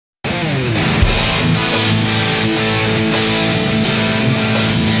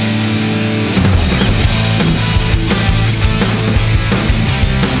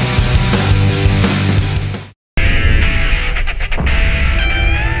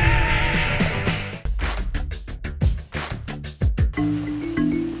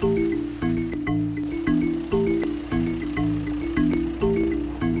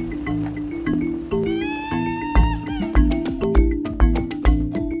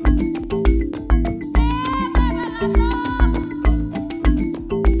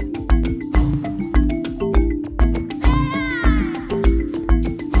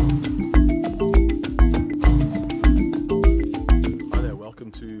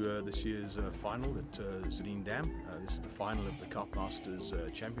to this year's final at Tzaneen Dam. This is the final of the Carp Masters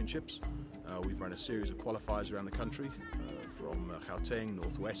Championships. We've run a series of qualifiers around the country from Gauteng,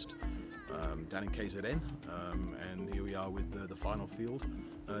 Northwest, down in KZN, and here we are with the final field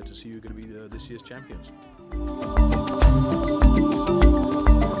to see who are going to be this year's champions.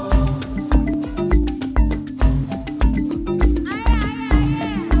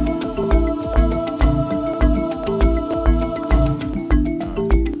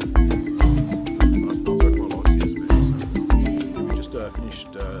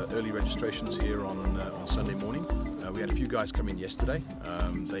 Early registrations here on Sunday morning. We had a few guys come in yesterday.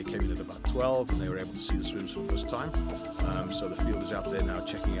 They came in at about 12 and they were able to see the swims for the first time. So the field is out there now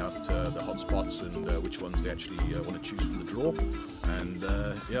checking out the hot spots and which ones they actually want to choose from the draw. And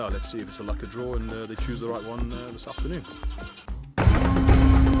yeah, let's see if it's a luck of draw and they choose the right one this afternoon.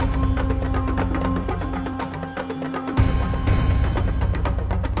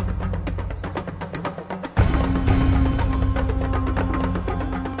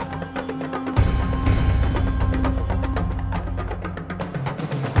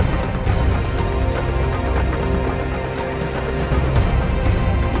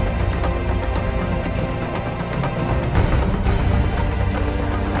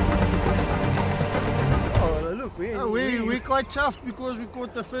 We're quite chuffed because we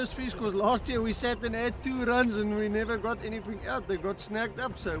caught the first fish, because last year we sat and had 2 runs and we never got anything out. They got snagged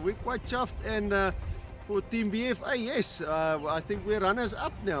up, so we're quite chuffed. And for Team BFA, yes, I think we're runners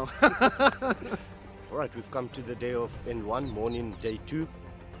up now. Alright, we've come to the day of N1, morning day 2.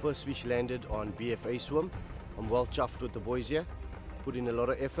 First fish landed on BFA swim. I'm well chuffed with the boys here. Put in a lot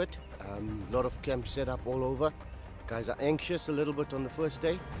of effort, a lot of camp set up all over. Guys are anxious a little bit on the first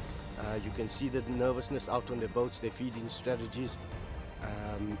day. You can see the nervousness out on their boats, their feeding strategies.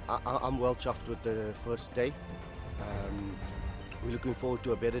 I'm well chuffed with the first day. We're looking forward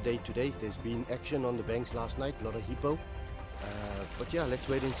to a better day today. There's been action on the banks last night, a lot of hippo. But yeah, let's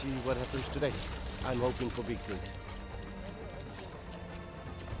wait and see what happens today. I'm hoping for big things.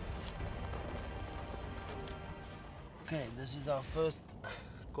 Okay, this is our first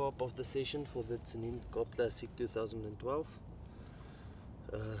carp of the session for the Tzaneen Carp Classic 2012.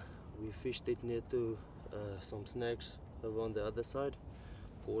 We fished it near to some snags over on the other side,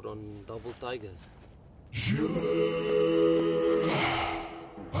 caught on double tigers.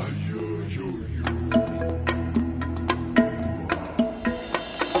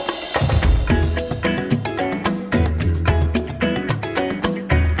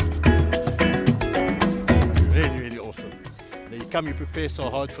 Really awesome. Now you come, you prepare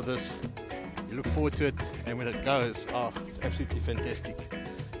so hard for this, you look forward to it, and when it goes, oh, it's absolutely fantastic.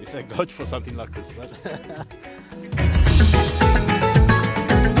 We thank God for something like this, but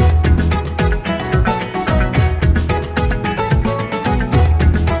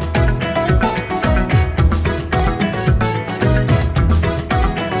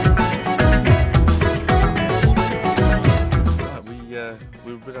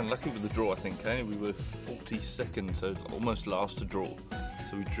we were a bit unlucky with the draw, I think. Eh? We were 42nd, so almost last to draw.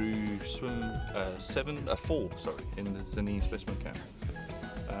 So we drew swim 4 in the Tzaneen Specimen camp.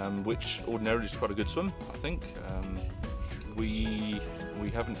 Which ordinarily is quite a good swim, I think. We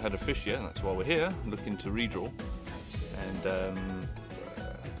haven't had a fish yet, and that's why we're here, looking to redraw. And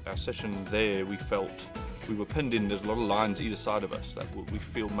our session there, we felt we were pinned in. There's a lot of lines either side of us that we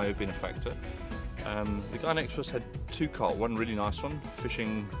feel may have been a factor. The guy next to us had 2 carp, one really nice one,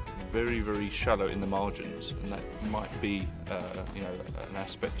 fishing very shallow in the margins, and that might be you know, an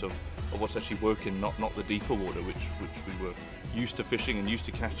aspect of what's actually working, not the deeper water, which we were used to fishing and used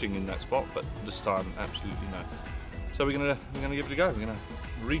to catching in that spot, but this time absolutely no. So we're gonna give it a go. We're gonna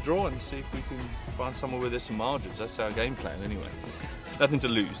redraw and see if we can find somewhere where there's some margins. That's our game plan anyway. Nothing to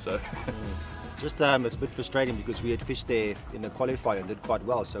lose, so. Just it's a bit frustrating because we had fished there in the qualifier and did quite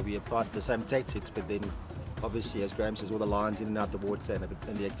well, so we applied the same tactics, but then obviously, as Graham says, all the lines in and out the water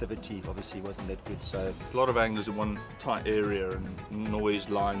and the activity obviously wasn't that good. So a lot of anglers in one tight area and noise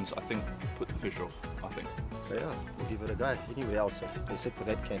lines, I think, put the fish off, I think. So yeah, we'll give it a go. Anywhere else except for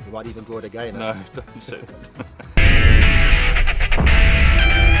that camp, we might even draw it again. No, don't say that.